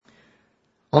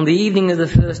On the evening of the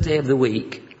first day of the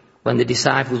week, when the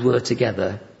disciples were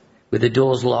together, with the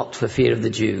doors locked for fear of the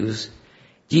Jews,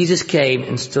 Jesus came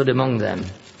and stood among them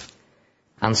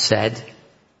and said,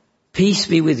 "Peace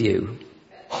be with you."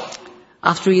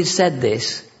 After he had said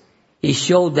this, he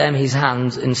showed them his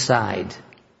hands and side.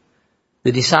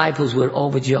 The disciples were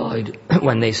overjoyed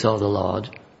when they saw the Lord.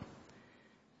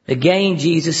 Again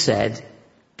Jesus said,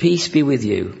 "Peace be with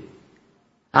you.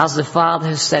 As the Father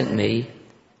has sent me,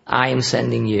 I am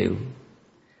sending you."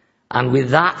 And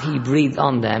with that he breathed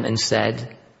on them and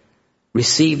said,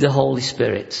 "Receive the Holy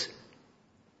Spirit.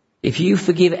 If you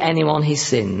forgive anyone his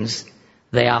sins,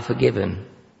 they are forgiven.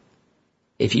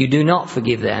 If you do not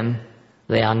forgive them,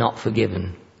 they are not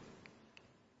forgiven."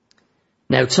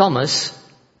 Now Thomas,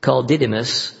 called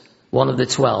Didymus, one of the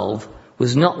 12,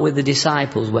 was not with the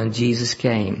disciples when Jesus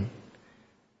came.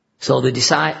 So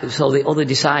the other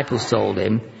disciples told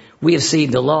him, "We have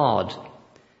seen the Lord."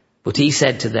 But he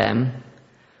said to them,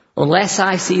 "Unless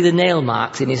I see the nail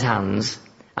marks in his hands,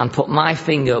 and put my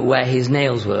finger where his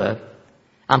nails were,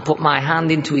 and put my hand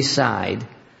into his side,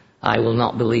 I will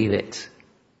not believe it."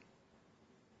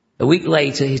 A week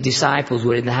later, his disciples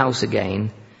were in the house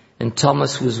again, and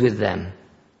Thomas was with them.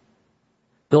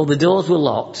 Though the doors were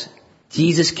locked,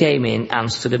 Jesus came in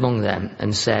and stood among them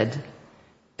and said,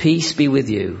 "Peace be with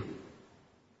you."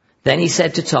 Then he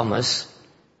said to Thomas,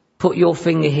 "Put your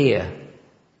finger here.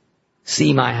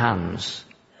 See my hands.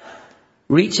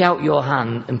 Reach out your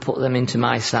hand and put them into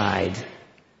my side.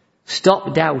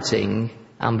 Stop doubting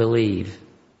and believe."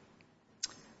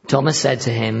 Thomas said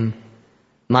to him,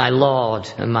 "My Lord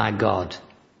and my God."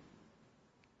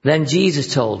 Then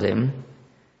Jesus told him,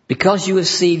 "Because you have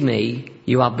seen me,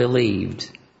 you have believed.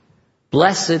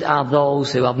 Blessed are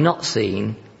those who have not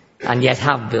seen and yet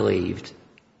have believed."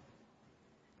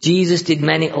 Jesus did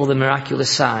many other miraculous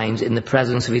signs in the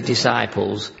presence of his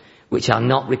disciples, which are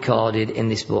not recorded in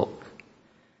this book.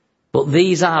 But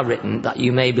these are written that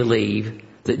you may believe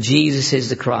that Jesus is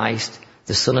the Christ,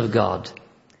 the Son of God,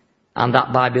 and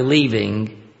that by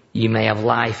believing you may have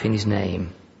life in his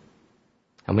name.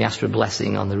 And we ask for a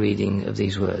blessing on the reading of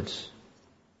these words.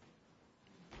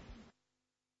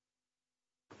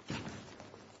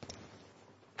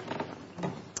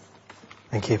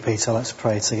 Thank you, Peter. Let's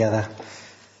pray together.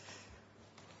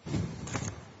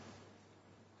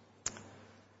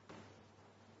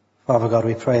 Father God,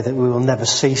 we pray that we will never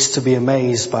cease to be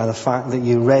amazed by the fact that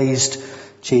you raised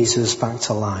Jesus back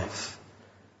to life.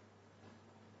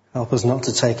 Help us not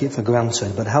to take it for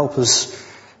granted, but help us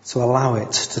to allow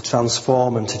it to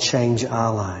transform and to change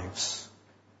our lives.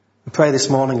 We pray this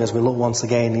morning as we look once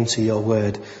again into your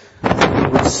word, that you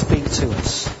would speak to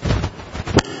us,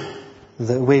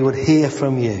 that we would hear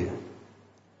from you,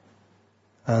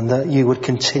 and that you would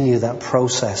continue that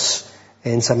process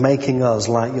into making us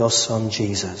like your Son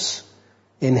Jesus.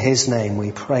 In his name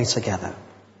we pray together.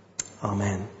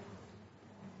 Amen.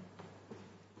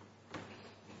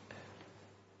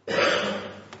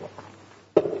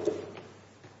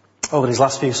 Over these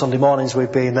last few Sunday mornings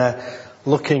we've been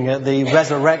looking at the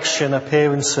resurrection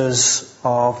appearances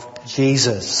of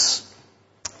Jesus.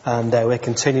 And we're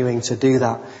continuing to do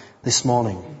that this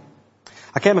morning.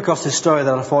 I came across this story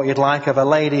that I thought you'd like, of a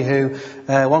lady who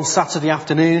one Saturday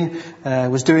afternoon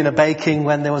was doing a baking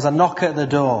when there was a knock at the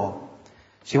door.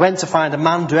 She went to find a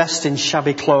man dressed in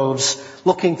shabby clothes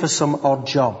looking for some odd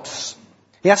jobs.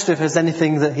 He asked her if there's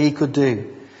anything that he could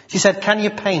do. She said, "Can you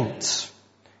paint?"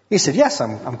 He said, "Yes,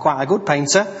 I'm quite a good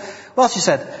painter." Well, she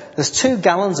said, "There's 2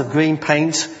 gallons of green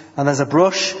paint and there's a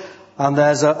brush and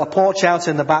there's a porch out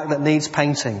in the back that needs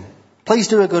painting. Please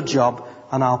do a good job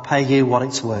and I'll pay you what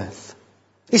it's worth."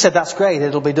 He said, "That's great,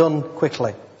 it'll be done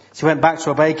quickly." She went back to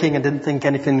her baking and didn't think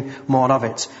anything more of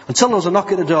it. Until there was a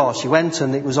knock at the door. She went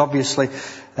and it was obviously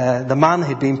the man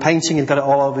who'd been painting and got it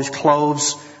all over his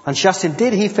clothes. And she asked him,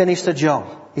 did he finish the job?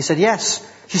 He said, "Yes."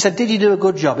 She said, "Did you do a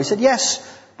good job?" He said, "Yes.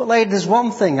 But lady, there's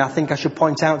one thing I think I should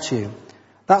point out to you.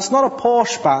 That's not a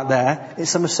Porsche back there,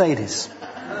 it's a Mercedes."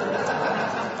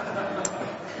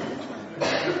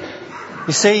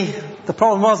 You see, the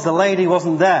problem was the lady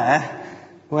wasn't there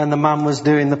when the man was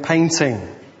doing the painting.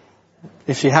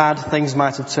 If she had, things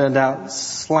might have turned out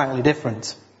slightly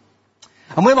different.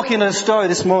 And we're looking at a story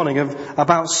this morning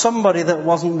about somebody that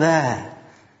wasn't there.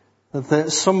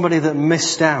 Somebody that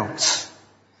missed out.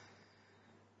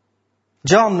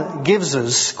 John gives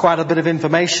us quite a bit of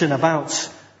information about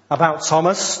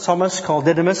Thomas. Thomas, called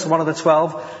Didymus, one of the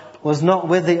 12, was not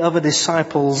with the other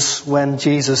disciples when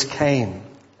Jesus came.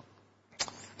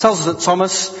 It tells us that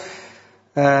Thomas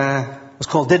was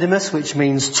called Didymus, which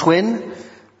means twin.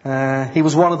 He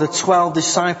was one of the 12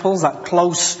 disciples, that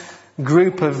close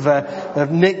group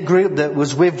of Nick group that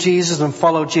was with Jesus and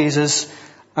followed Jesus.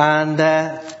 And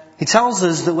he tells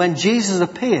us that when Jesus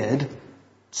appeared,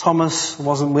 Thomas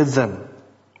wasn't with them.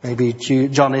 Maybe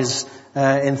John is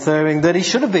inferring that he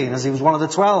should have been, as he was one of the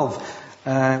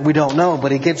 12. We don't know,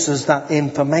 but he gives us that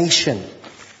information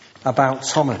about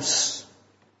Thomas.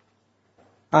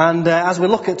 And as we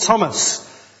look at Thomas,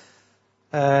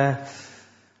 one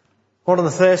of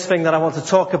the first things that I want to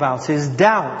talk about is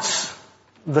doubt,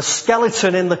 the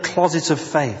skeleton in the closet of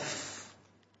faith.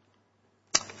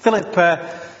 Philip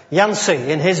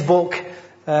Yancey, in his book,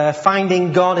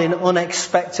 Finding God in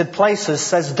Unexpected Places,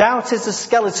 says doubt is the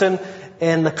skeleton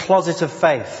in the closet of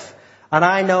faith. And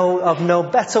I know of no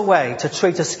better way to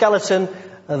treat a skeleton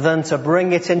than to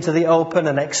bring it into the open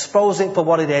and expose it for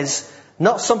what it is,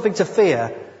 not something to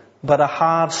fear, but a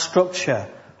hard structure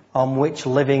on which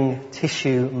living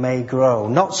tissue may grow.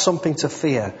 Not something to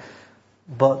fear,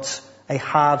 but a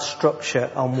hard structure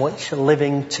on which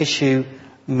living tissue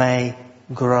may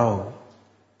grow.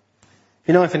 If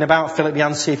you know anything about Philip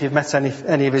Yancey, if you've met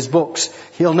any of his books,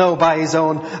 you'll know by his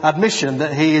own admission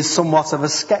that he is somewhat of a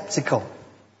skeptical.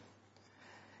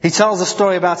 He tells a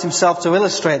story about himself to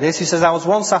illustrate this. He says, I was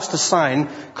once asked to sign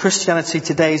Christianity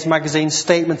Today's magazine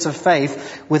statement of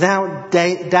faith without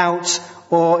doubt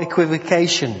or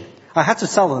equivocation. I had to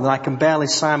tell them that I can barely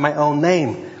sign my own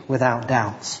name without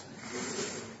doubt.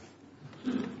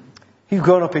 You've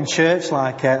grown up in church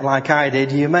like I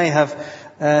did. You may have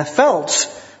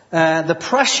felt the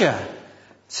pressure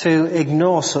to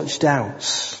ignore such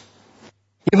doubts.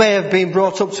 You may have been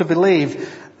brought up to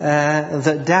believe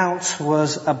that doubt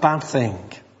was a bad thing.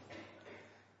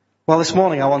 Well, this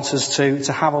morning I want us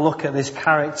to have a look at this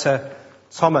character,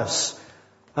 Thomas,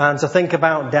 and to think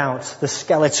about doubt, the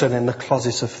skeleton in the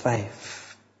closet of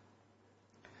faith.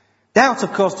 Doubt,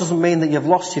 of course, doesn't mean that you've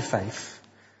lost your faith.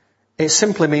 It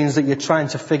simply means that you're trying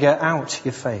to figure out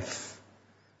your faith.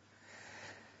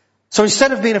 So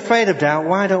instead of being afraid of doubt,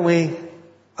 why don't we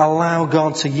allow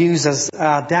God to use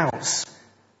our doubts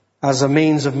as a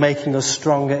means of making us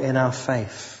stronger in our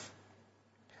faith?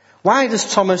 Why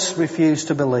does Thomas refuse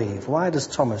to believe? Why does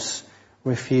Thomas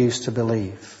refuse to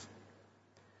believe?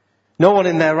 No one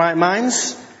in their right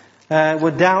minds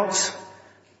would doubt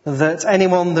that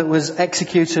anyone that was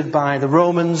executed by the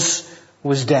Romans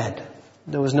was dead.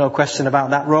 There was no question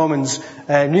about that. Romans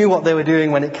knew what they were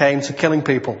doing when it came to killing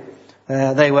people.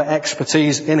 They were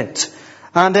expertise in it.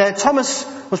 And Thomas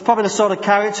was probably the sort of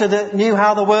character that knew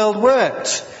how the world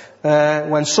worked.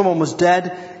 When someone was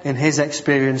dead, in his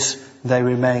experience, they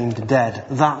remained dead.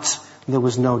 That, there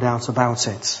was no doubt about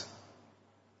it.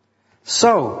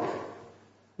 So,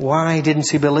 why didn't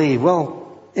he believe?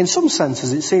 Well, in some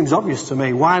senses it seems obvious to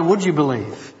me. Why would you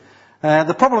believe?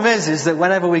 The problem is that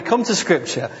whenever we come to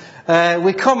Scripture,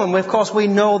 we come and of course we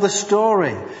know the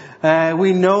story.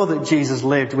 We know that Jesus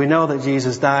lived, we know that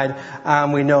Jesus died,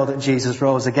 and we know that Jesus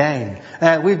rose again.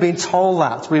 We've been told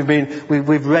that.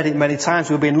 We've read it many times.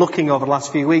 We've been looking over the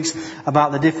last few weeks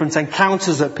about the different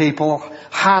encounters that people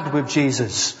had with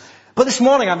Jesus. But this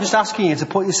morning I'm just asking you to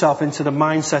put yourself into the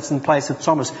mindset and place of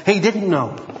Thomas. He didn't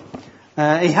know.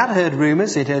 He had heard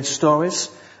rumours, he'd heard stories.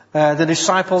 The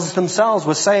disciples themselves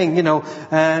were saying,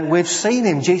 we've seen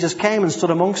him. Jesus came and stood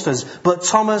amongst us. But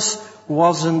Thomas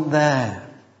wasn't there.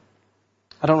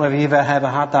 I don't know if you've ever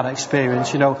had that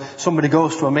experience. Somebody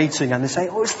goes to a meeting and they say,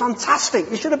 oh, it's fantastic.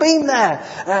 You should have been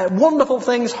there. Wonderful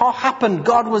things happened.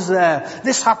 God was there.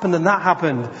 This happened and that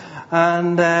happened.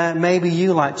 And maybe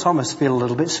you, like Thomas, feel a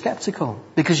little bit sceptical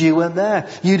because you weren't there.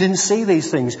 You didn't see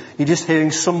these things. You're just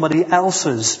hearing somebody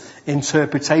else's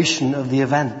interpretation of the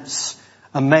events.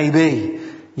 And maybe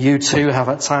you too have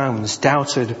at times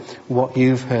doubted what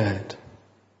you've heard.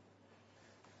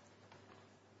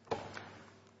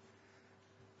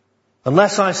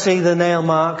 Unless I see the nail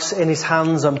marks in his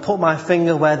hands and put my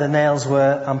finger where the nails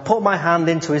were and put my hand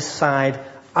into his side,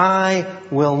 I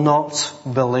will not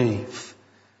believe.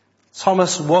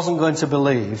 Thomas wasn't going to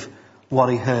believe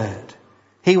what he heard.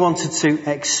 He wanted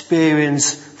to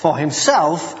experience for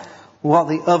himself what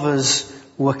the others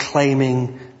were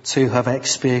claiming to have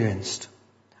experienced.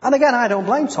 And again, I don't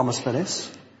blame Thomas for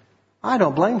this. I've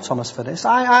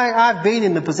been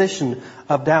in the position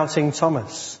of doubting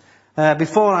Thomas.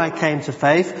 Before I came to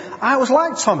faith, I was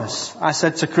like Thomas. I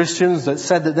said to Christians that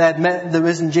said that they'd met the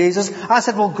risen Jesus, I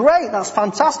said, well, great, that's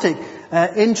fantastic.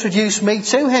 Introduce me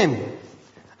to him.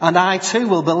 And I too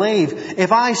will believe.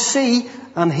 If I see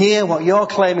and hear what you're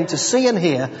claiming to see and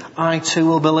hear, I too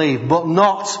will believe. But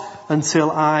not until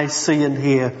I see and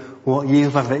hear what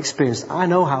you've ever experienced. I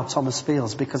know how Thomas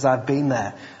feels because I've been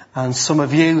there. And some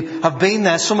of you have been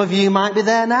there. Some of you might be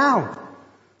there now.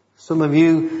 Some of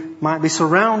you might be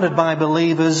surrounded by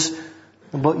believers,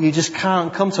 but you just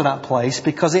can't come to that place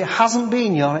because it hasn't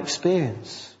been your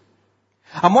experience.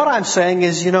 And what I'm saying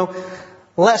is,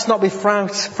 let's not be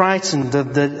frightened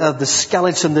of the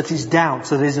skeleton that is doubt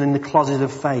that is in the closet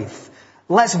of faith.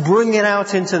 Let's bring it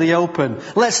out into the open.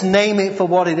 Let's name it for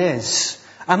what it is.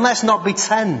 And let's not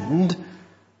pretend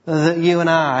that you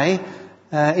and I,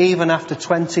 even after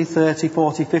 20, 30,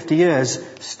 40, 50 years,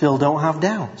 still don't have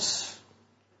doubts.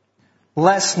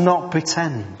 Let's not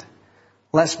pretend.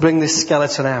 Let's bring this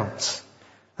skeleton out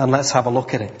and let's have a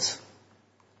look at it.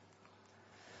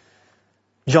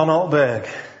 John Ortberg,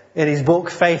 in his book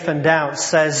Faith and Doubt,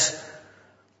 says,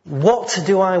 what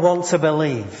do I want to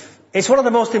believe? It's one of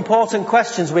the most important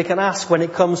questions we can ask when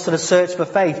it comes to the search for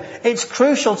faith. It's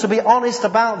crucial to be honest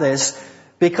about this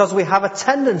because we have a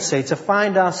tendency to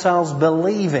find ourselves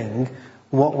believing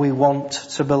what we want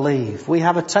to believe. We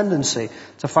have a tendency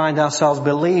to find ourselves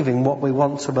believing what we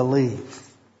want to believe.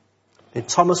 Did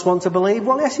Thomas want to believe?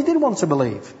 Well, yes, he did want to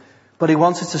believe. But he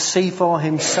wanted to see for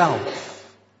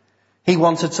himself. He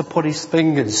wanted to put his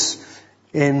fingers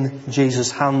in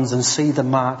Jesus' hands and see the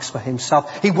marks for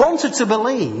himself. He wanted to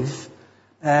believe,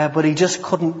 but he just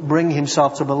couldn't bring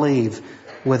himself to believe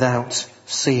without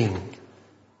seeing.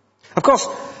 Of course,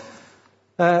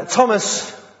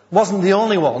 Thomas wasn't the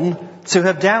only one to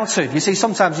have doubted. You see,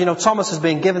 sometimes, Thomas has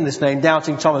been given this name,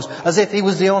 Doubting Thomas, as if he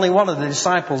was the only one of the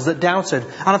disciples that doubted.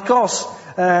 And of course,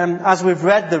 as we've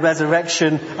read the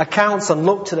resurrection accounts and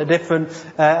looked at the different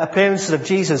appearances of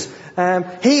Jesus,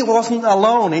 he wasn't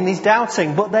alone in his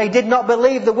doubting, but they did not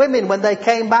believe the women when they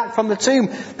came back from the tomb.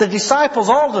 The disciples,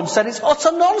 all of them, said, it's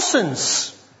utter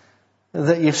nonsense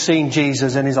that you've seen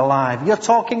Jesus and he's alive. You're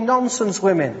talking nonsense,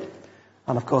 women.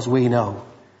 And of course we know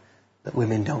that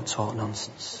women don't talk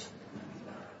nonsense.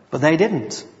 But they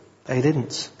didn't. They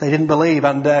didn't believe.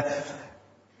 And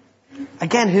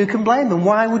again, who can blame them?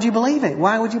 Why would you believe it?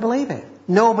 Why would you believe it?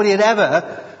 Nobody had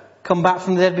ever come back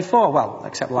from the dead before. Well,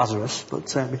 except Lazarus.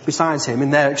 But besides him,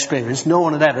 in their experience, no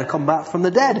one had ever come back from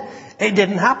the dead. It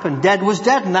didn't happen. Dead was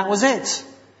dead and that was it.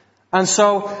 And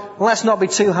so, let's not be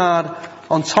too hard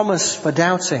on Thomas for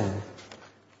doubting.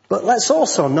 But let's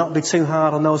also not be too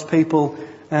hard on those people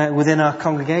within our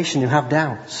congregation who have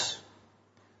doubts.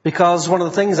 Because one of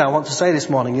the things I want to say this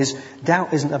morning is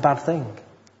doubt isn't a bad thing.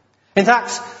 In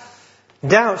fact,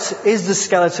 doubt is the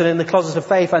skeleton in the closet of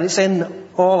faith, and it's in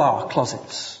all our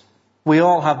closets. We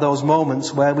all have those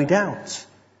moments where we doubt.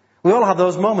 We all have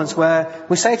those moments where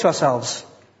we say to ourselves,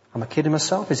 am I kidding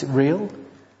myself? Is it real?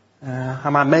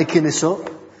 Am I making this up?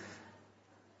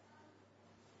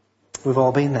 We've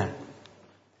all been there.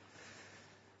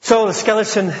 So the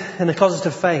skeleton in the closet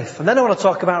of faith. And then I want to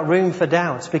talk about room for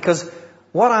doubt, because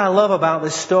what I love about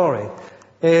this story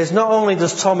is not only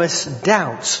does Thomas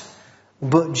doubt,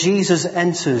 but Jesus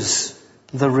enters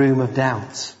the room of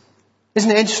doubt. Isn't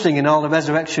it interesting in all the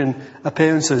resurrection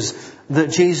appearances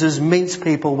that Jesus meets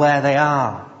people where they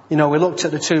are? We looked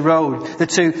at the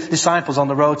two disciples on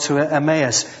the road to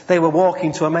Emmaus. They were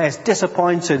walking to Emmaus,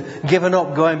 disappointed, given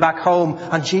up, going back home,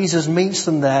 and Jesus meets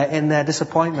them there in their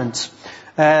disappointment.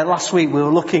 Last week we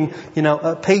were looking,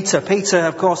 at Peter. Peter,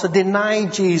 of course, had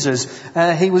denied Jesus.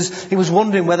 He was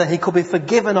wondering whether he could be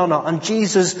forgiven or not. And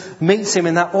Jesus meets him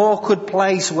in that awkward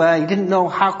place where he didn't know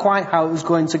quite how it was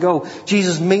going to go.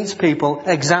 Jesus meets people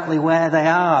exactly where they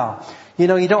are. You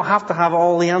don't have to have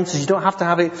all the answers. You don't have to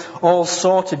have it all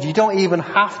sorted. You don't even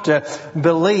have to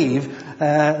believe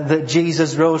that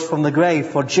Jesus rose from the grave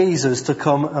for Jesus to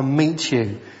come and meet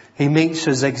you. He meets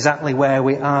us exactly where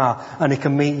we are, and he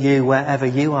can meet you wherever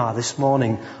you are this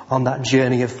morning on that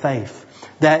journey of faith.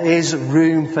 There is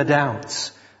room for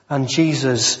doubt, and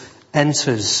Jesus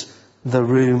enters the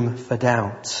room for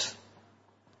doubt.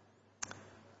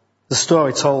 The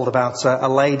story told about a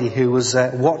lady who was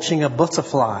watching a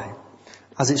butterfly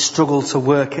as it struggled to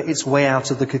work its way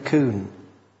out of the cocoon.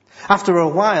 After a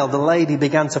while, the lady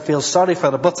began to feel sorry for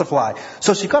the butterfly,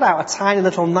 so she got out a tiny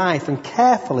little knife and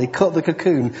carefully cut the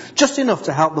cocoon, just enough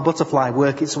to help the butterfly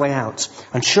work its way out.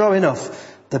 And sure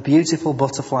enough, the beautiful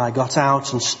butterfly got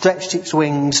out and stretched its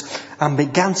wings and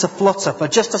began to flutter for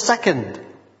just a second.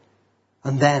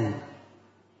 And then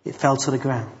it fell to the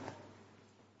ground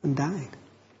and died.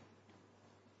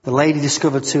 The lady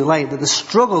discovered too late that the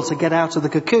struggle to get out of the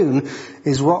cocoon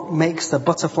is what makes the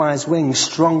butterfly's wings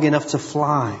strong enough to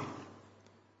fly.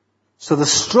 So the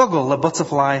struggle the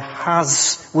butterfly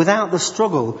has, without the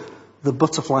struggle, the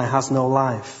butterfly has no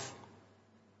life.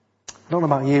 I don't know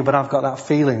about you, but I've got that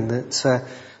feeling that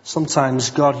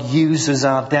sometimes God uses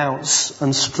our doubts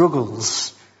and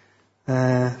struggles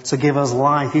to give us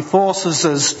life. He forces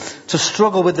us to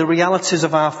struggle with the realities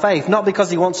of our faith, not because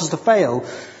he wants us to fail,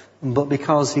 but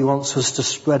because he wants us to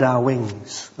spread our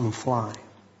wings and fly.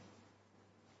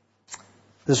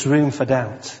 There's room for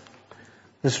doubt.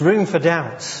 There's room for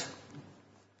doubt.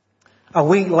 A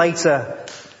week later,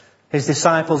 his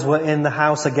disciples were in the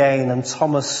house again and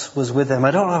Thomas was with them.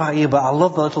 I don't know about you, but I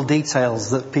love the little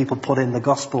details that people put in the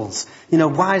Gospels.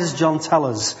 Why does John tell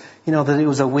us, that it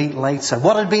was a week later?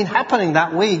 What had been happening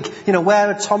that week?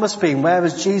 Where had Thomas been? Where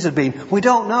has Jesus been? We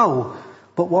don't know.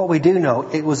 But what we do know,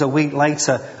 it was a week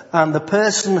later. And the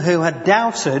person who had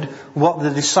doubted what the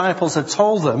disciples had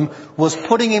told them was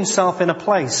putting himself in a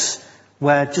place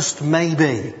where just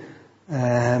maybe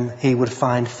he would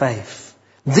find faith.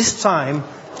 This time,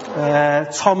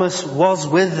 Thomas was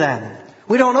with them.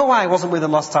 We don't know why he wasn't with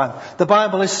them last time. The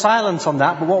Bible is silent on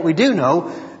that, but what we do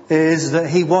know is that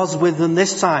he was with them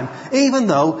this time. Even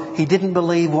though he didn't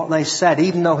believe what they said,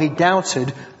 even though he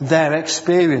doubted their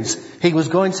experience, he was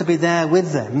going to be there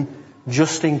with them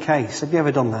just in case. Have you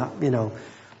ever done that?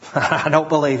 I don't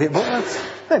believe it, but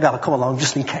maybe I'll come along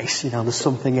just in case, there's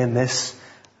something in this.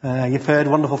 You've heard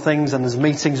wonderful things and there's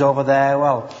meetings over there.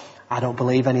 Well, I don't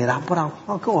believe any of that, but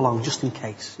I'll go along just in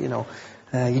case, You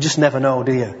just never know,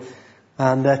 do you?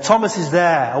 And Thomas is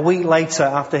there a week later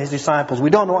after his disciples.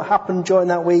 We don't know what happened during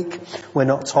that week. We're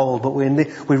not told, but we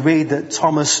read that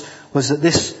Thomas was at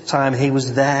this time, he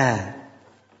was there.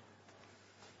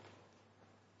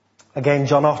 Again,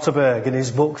 John Otterberg in his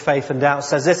book Faith and Doubt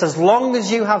says this: as long as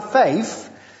you have faith,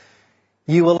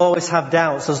 you will always have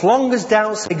doubts. As long as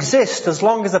doubts exist, as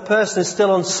long as a person is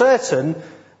still uncertain,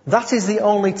 that is the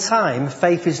only time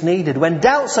faith is needed. When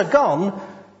doubts are gone,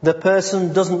 the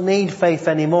person doesn't need faith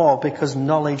anymore because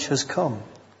knowledge has come.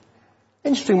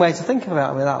 Interesting way to think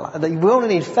about it, that we only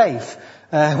need faith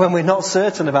when we're not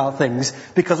certain about things,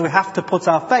 because we have to put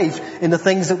our faith in the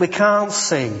things that we can't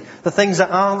see, the things that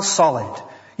aren't solid.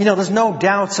 There's no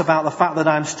doubt about the fact that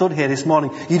I'm stood here this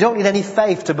morning. You don't need any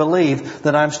faith to believe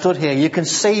that I'm stood here. You can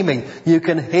see me. You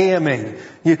can hear me.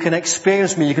 You can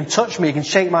experience me. You can touch me. You can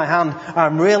shake my hand.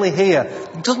 I'm really here.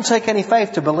 It doesn't take any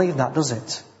faith to believe that, does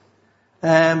it?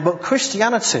 But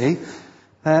Christianity,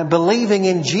 believing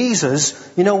in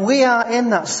Jesus, we are in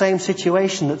that same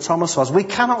situation that Thomas was. We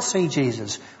cannot see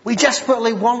Jesus. We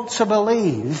desperately want to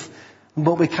believe,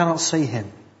 but we cannot see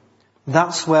him.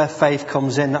 That's where faith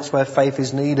comes in. That's where faith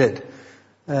is needed.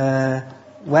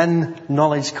 When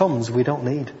knowledge comes, we don't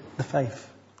need the faith.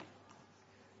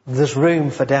 There's room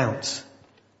for doubt.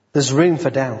 There's room for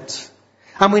doubt.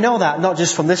 And we know that not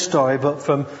just from this story, but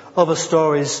from other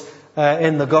stories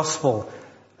in the Gospel.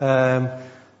 The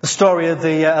story of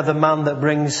the man that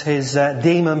brings his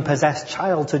demon-possessed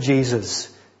child to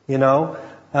Jesus,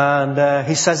 and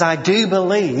he says, I do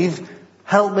believe,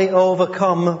 help me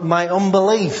overcome my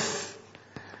unbelief.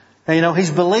 And,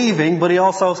 he's believing, but he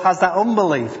also has that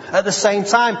unbelief at the same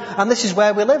time. And this is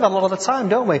where we live a lot of the time,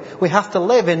 don't we? We have to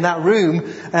live in that room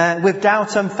with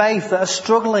doubt and faith that are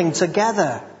struggling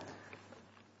together.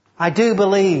 I do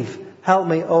believe, help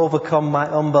me overcome my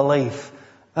unbelief.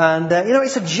 And,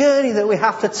 it's a journey that we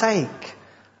have to take.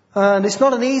 And it's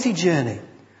not an easy journey.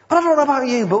 But I don't know about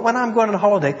you, but when I'm going on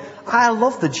holiday, I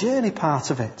love the journey part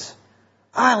of it.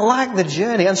 I like the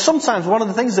journey. And sometimes one of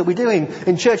the things that we do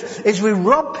in church is we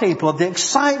rob people of the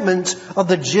excitement of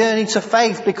the journey to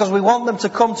faith, because we want them to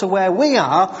come to where we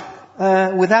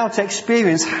are without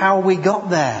experience how we got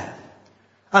there.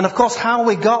 And of course, how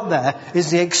we got there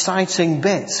is the exciting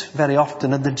bit very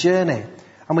often of the journey.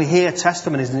 And we hear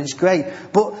testimonies and it's great.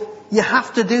 But you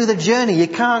have to do the journey. You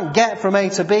can't get from A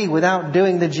to B without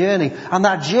doing the journey. And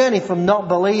that journey from not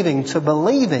believing to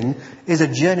believing is a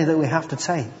journey that we have to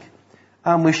take.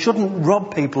 And we shouldn't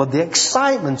rob people of the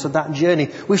excitement of that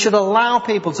journey. We should allow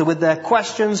people to, with their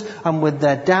questions and with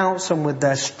their doubts and with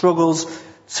their struggles,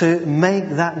 to make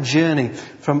that journey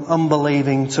from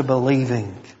unbelieving to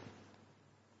believing.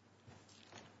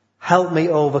 Help me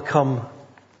overcome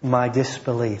my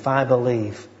disbelief. I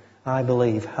believe.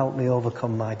 Help me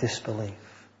overcome my disbelief.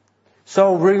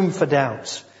 So, room for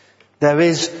doubt. There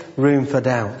is room for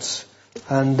doubt.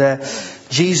 And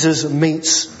Jesus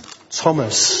meets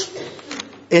Thomas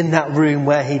in that room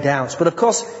where he doubts. But of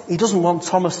course, he doesn't want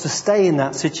Thomas to stay in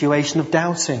that situation of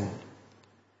doubting.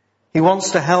 He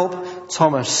wants to help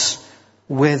Thomas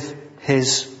with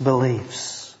his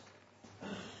beliefs.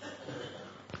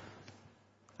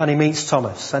 And he meets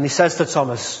Thomas and he says to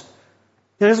Thomas,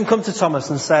 he doesn't come to Thomas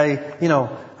and say,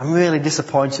 I'm really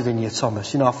disappointed in you,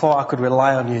 Thomas. I thought I could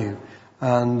rely on you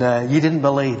and you didn't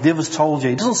believe. The others told you.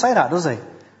 He doesn't say that, does he?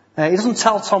 He doesn't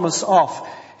tell Thomas off.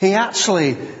 He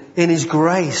actually, in his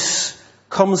grace,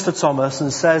 comes to Thomas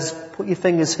and says, put your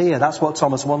fingers here. That's what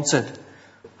Thomas wanted.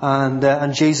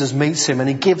 And Jesus meets him and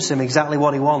he gives him exactly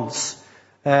what he wants.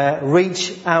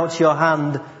 Reach out your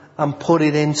hand and put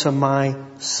it into my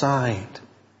side.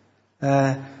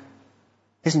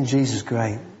 Isn't Jesus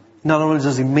great? Not only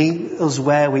does he meet us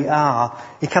where we are,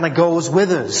 he kind of goes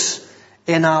with us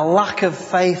in our lack of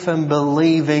faith and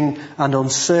believing and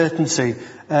uncertainty.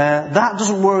 That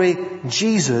doesn't worry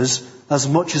Jesus as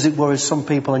much as it worries some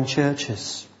people in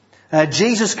churches.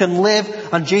 Jesus can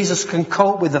live and Jesus can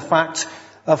cope with the fact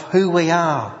of who we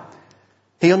are.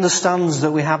 He understands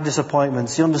that we have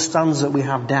disappointments. He understands that we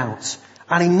have doubts.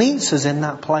 And he meets us in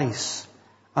that place.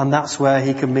 And that's where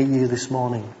he can meet you this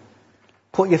morning.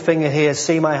 Put your finger here,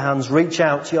 see my hands, reach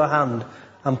out to your hand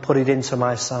and put it into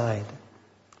my side.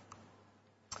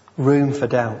 Room for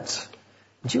doubt.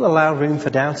 Do you allow room for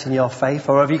doubt in your faith,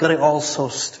 or have you got it all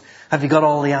sussed? Have you got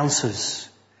all the answers?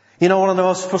 You know, one of the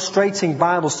most frustrating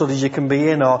Bible studies you can be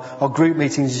in, or group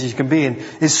meetings you can be in,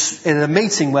 is in a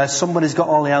meeting where somebody's got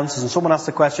all the answers and someone asks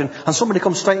the question and somebody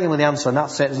comes straight in with the answer and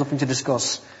that's it, there's nothing to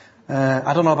discuss.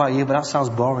 I don't know about you, but that sounds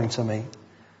boring to me.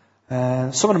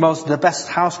 Some of the best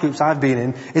house groups I've been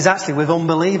in is actually with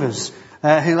unbelievers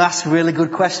who ask really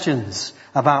good questions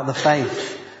about the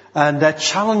faith and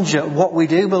challenge what we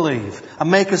do believe and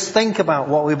make us think about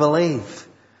what we believe.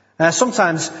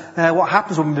 Sometimes what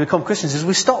happens when we become Christians is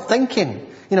we stop thinking.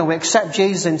 You know, we accept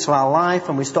Jesus into our life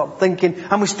and we stop thinking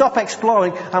and we stop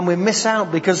exploring and we miss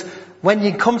out, because when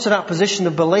you come to that position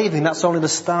of believing, that's only the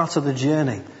start of the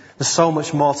journey. There's so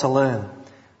much more to learn.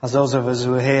 As those of us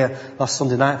who were here last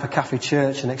Sunday night for Cafe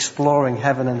Church and exploring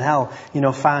heaven and hell,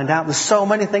 found out there's so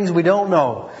many things we don't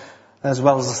know as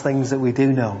well as the things that we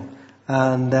do know.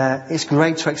 And it's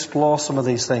great to explore some of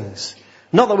these things.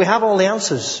 Not that we have all the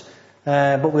answers,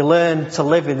 but we learn to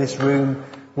live in this room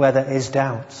where there is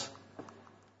doubt.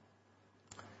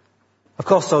 Of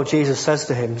course, though, Jesus says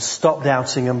to him, stop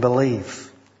doubting and believe.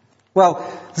 Well,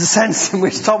 there's a sense in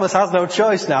which Thomas has no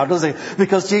choice now, does he?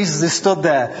 Because Jesus is stood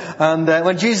there. And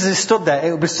when Jesus is stood there,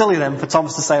 it would be silly then for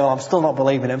Thomas to say, I'm still not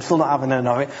believing it. I'm still not having any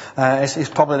of it. It's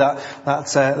probably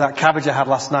that cabbage I had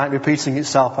last night repeating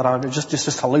itself, and I'm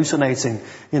just hallucinating.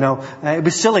 It would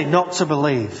be silly not to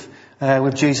believe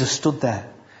with Jesus stood there.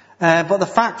 But the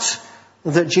fact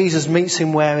that Jesus meets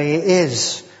him where he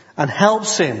is and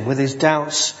helps him with his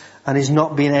doubts and his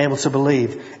not being able to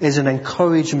believe is an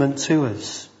encouragement to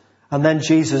us. And then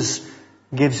Jesus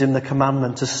gives him the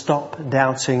commandment to stop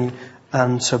doubting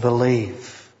and to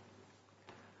believe.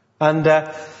 And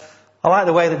I like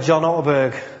the way that John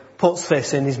Otterberg puts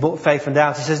this in his book Faith and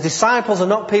Doubt. He says, disciples are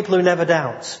not people who never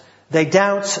doubt. They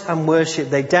doubt and worship.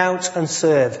 They doubt and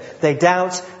serve. They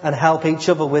doubt and help each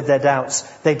other with their doubts.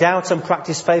 They doubt and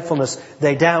practice faithfulness.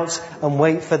 They doubt and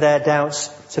wait for their doubts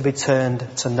to be turned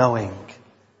to knowing.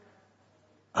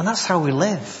 And that's how we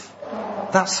live.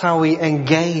 That's how we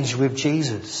engage with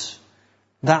Jesus.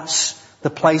 That's the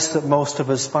place that most of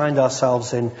us find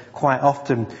ourselves in quite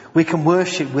often. We can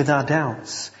worship with our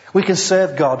doubts. We can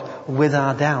serve God with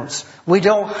our doubts. We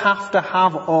don't have to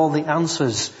have all the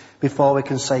answers before we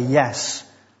can say, yes,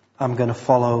 I'm going to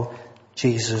follow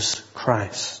Jesus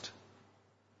Christ.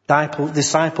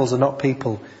 Disciples are not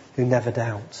people who never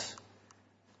doubt.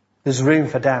 There's room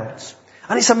for doubt.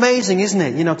 And it's amazing, isn't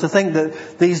it, to think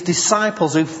that these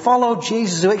disciples who followed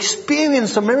Jesus, who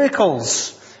experienced the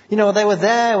miracles, they were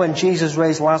there when Jesus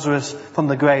raised Lazarus from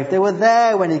the grave. They were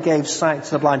there when he gave sight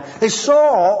to the blind. They saw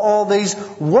all these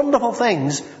wonderful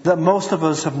things that most of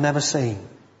us have never seen.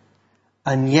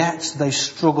 And yet they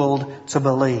struggled to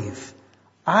believe.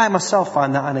 I myself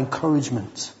find that an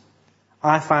encouragement.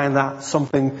 I find that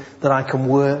something that I can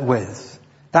work with.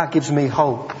 That gives me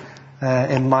hope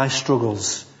in my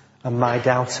struggles and my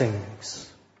doubtings.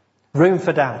 Room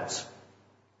for doubt.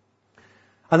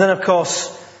 And then, of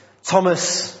course,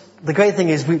 Thomas, the great thing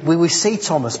is we see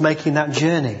Thomas making that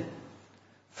journey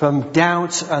from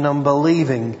doubt and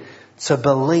unbelieving to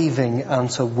believing and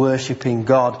to worshipping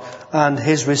God. And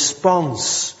his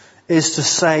response is to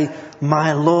say,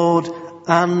 my Lord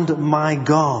and my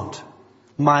God.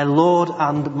 My Lord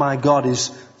and my God is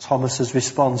Thomas's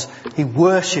response. He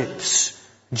worships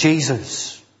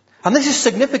Jesus. And this is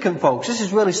significant, folks. This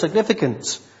is really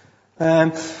significant.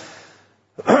 My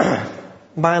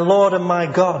Lord and my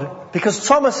God. Because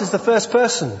Thomas is the first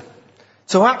person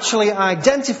to actually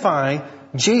identify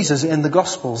Jesus in the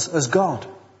Gospels as God.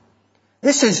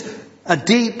 This is a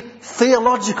deep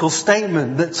theological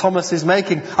statement that Thomas is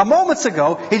making. A moment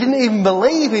ago, he didn't even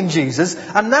believe in Jesus,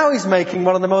 and now he's making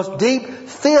one of the most deep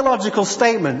theological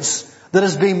statements that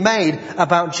has been made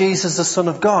about Jesus, the Son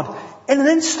of God. In an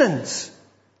instant.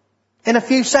 In a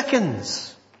few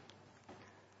seconds.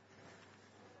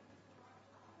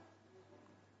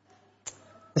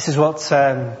 This is what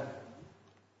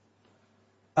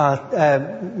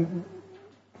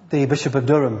the Bishop of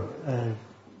Durham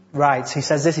writes. He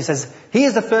says this, he says, he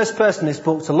is the first person in this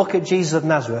book to look at Jesus of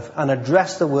Nazareth and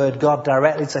address the word God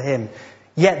directly to him.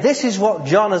 Yet this is what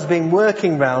John has been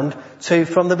working round to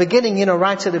from the beginning,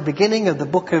 right at the beginning of the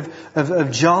book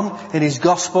of John in his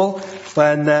Gospel,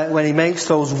 when he makes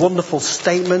those wonderful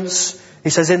statements. He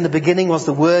says, in the beginning was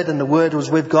the Word, and the Word was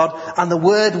with God, and the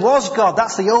Word was God.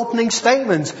 That's the opening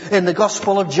statement in the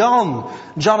Gospel of John.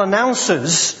 John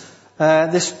announces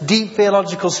this deep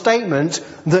theological statement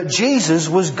that Jesus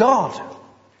was God.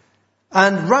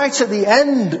 And right at the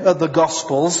end of the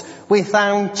Gospels, we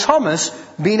found Thomas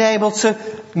being able to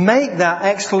make that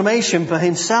exclamation for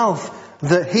himself,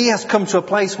 that he has come to a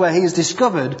place where he has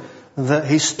discovered that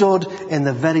he stood in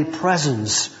the very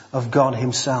presence of God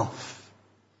himself.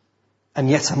 And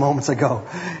yet a moment ago,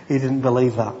 he didn't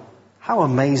believe that. How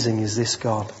amazing is this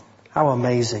God? How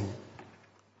amazing.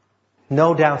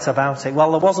 No doubt about it.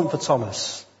 Well, there wasn't for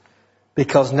Thomas,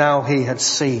 because now he had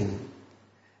seen.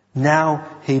 Now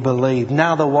he believed.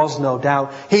 Now there was no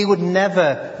doubt. He would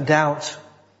never doubt.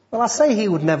 Well, I say he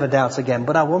would never doubt again,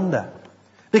 but I wonder.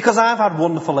 Because I've had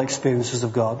wonderful experiences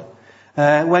of God.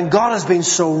 When God has been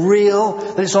so real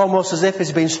that it's almost as if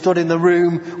He's been stood in the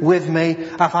room with me.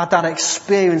 I've had that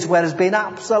experience where there's been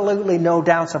absolutely no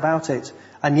doubt about it.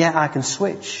 And yet I can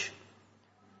switch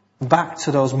back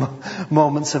to those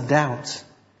moments of doubt.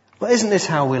 But isn't this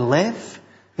how we live?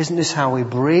 Isn't this how we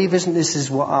breathe? Isn't this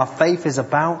what our faith is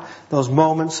about? Those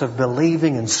moments of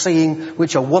believing and seeing,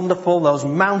 which are wonderful. Those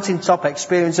mountaintop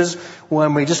experiences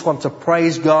when we just want to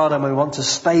praise God and we want to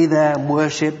stay there and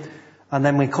worship. And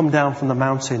then we come down from the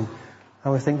mountain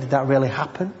and we think, did that really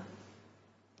happen?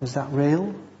 Was that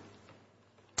real?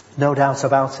 No doubt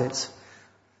about it.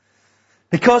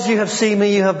 Because you have seen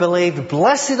me, you have believed.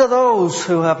 Blessed are those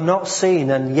who have not seen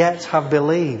and yet have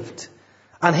believed.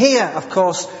 And here, of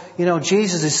course,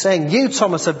 Jesus is saying, you,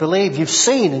 Thomas, have believed. You've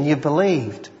seen and you've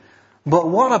believed. But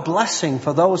what a blessing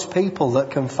for those people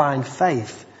that can find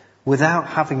faith without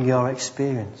having your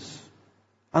experience.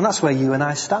 And that's where you and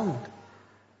I stand.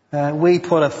 We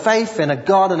put a faith in a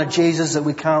God and a Jesus that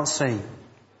we can't see.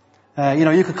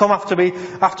 You could come after me in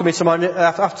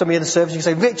the service. You could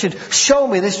say, Richard, show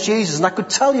me this Jesus. And I could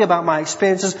tell you about my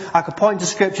experiences. I could point to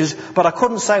scriptures, but I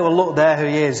couldn't say, well, look, there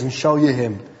he is, and show you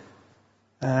him.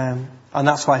 And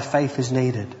that's why faith is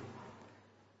needed.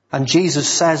 And Jesus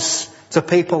says to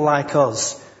people like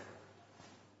us,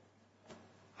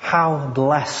 how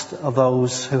blessed are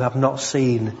those who have not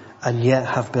seen and yet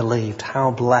have believed.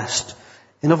 How blessed.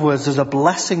 In other words, there's a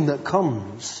blessing that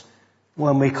comes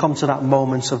when we come to that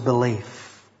moment of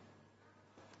belief.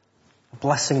 A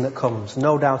blessing that comes,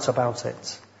 no doubt about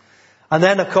it. And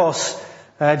then, of course,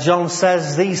 John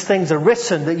says these things are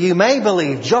written that you may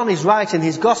believe. John is writing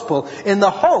his gospel in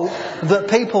the hope that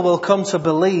people will come to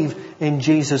believe in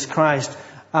Jesus Christ,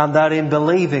 and that in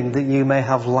believing that you may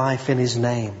have life in his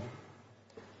name.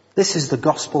 This is the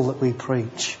gospel that we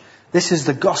preach. This is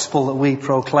the gospel that we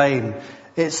proclaim.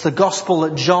 It's the gospel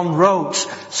that John wrote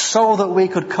so that we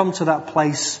could come to that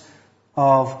place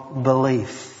of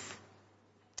belief.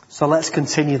 So let's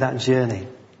continue that journey.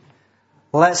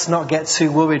 Let's not get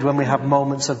too worried when we have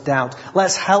moments of doubt.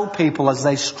 Let's help people as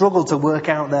they struggle to work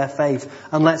out their faith.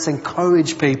 And let's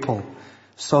encourage people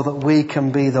so that we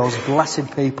can be those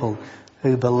blessed people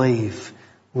who believe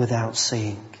without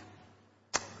seeing.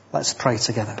 Let's pray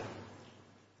together.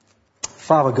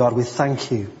 Father God, we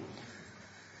thank you.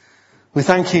 We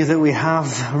thank you that we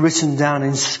have written down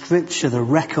in Scripture the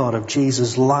record of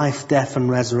Jesus' life, death and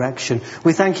resurrection.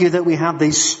 We thank you that we have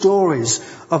these stories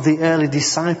of the early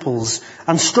disciples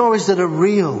and stories that are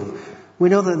real. We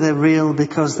know that they're real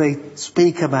because they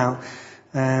speak about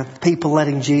people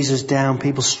letting Jesus down,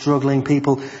 people struggling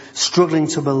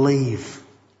to believe.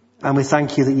 And we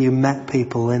thank you that you met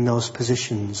people in those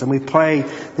positions. And we pray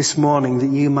this morning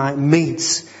that you might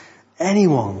meet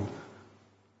anyone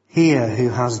here who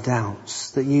has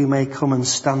doubts, that you may come and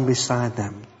stand beside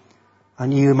them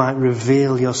and you might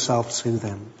reveal yourself to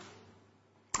them.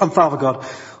 And Father God,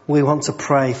 we want to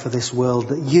pray for this world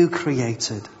that you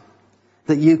created,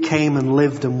 that you came and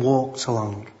lived and walked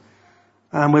along.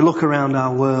 And we look around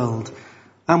our world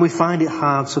and we find it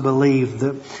hard to believe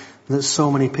that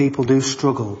so many people do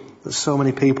struggle, that so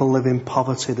many people live in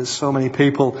poverty, that so many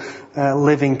people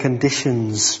live in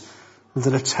conditions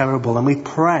that are terrible. And we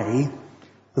pray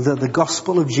that the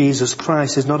gospel of Jesus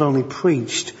Christ is not only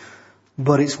preached,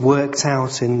 but it's worked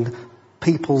out in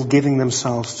people giving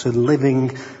themselves to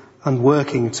living and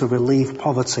working to relieve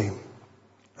poverty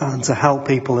and to help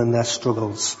people in their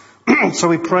struggles. So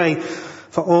we pray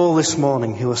for all this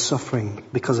morning who are suffering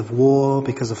because of war,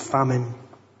 because of famine,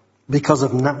 because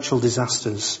of natural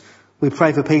disasters. We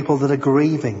pray for people that are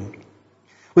grieving.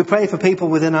 We pray for people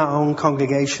within our own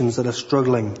congregations that are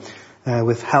struggling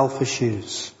with health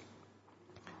issues.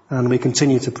 And we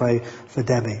continue to pray for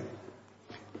Debbie.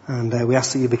 And we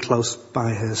ask that you be close by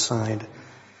her side.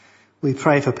 We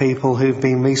pray for people who've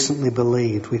been recently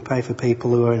bereaved. We pray for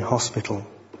people who are in hospital.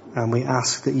 And we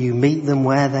ask that you meet them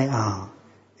where they are.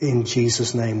 In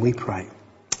Jesus' name we pray.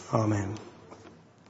 Amen.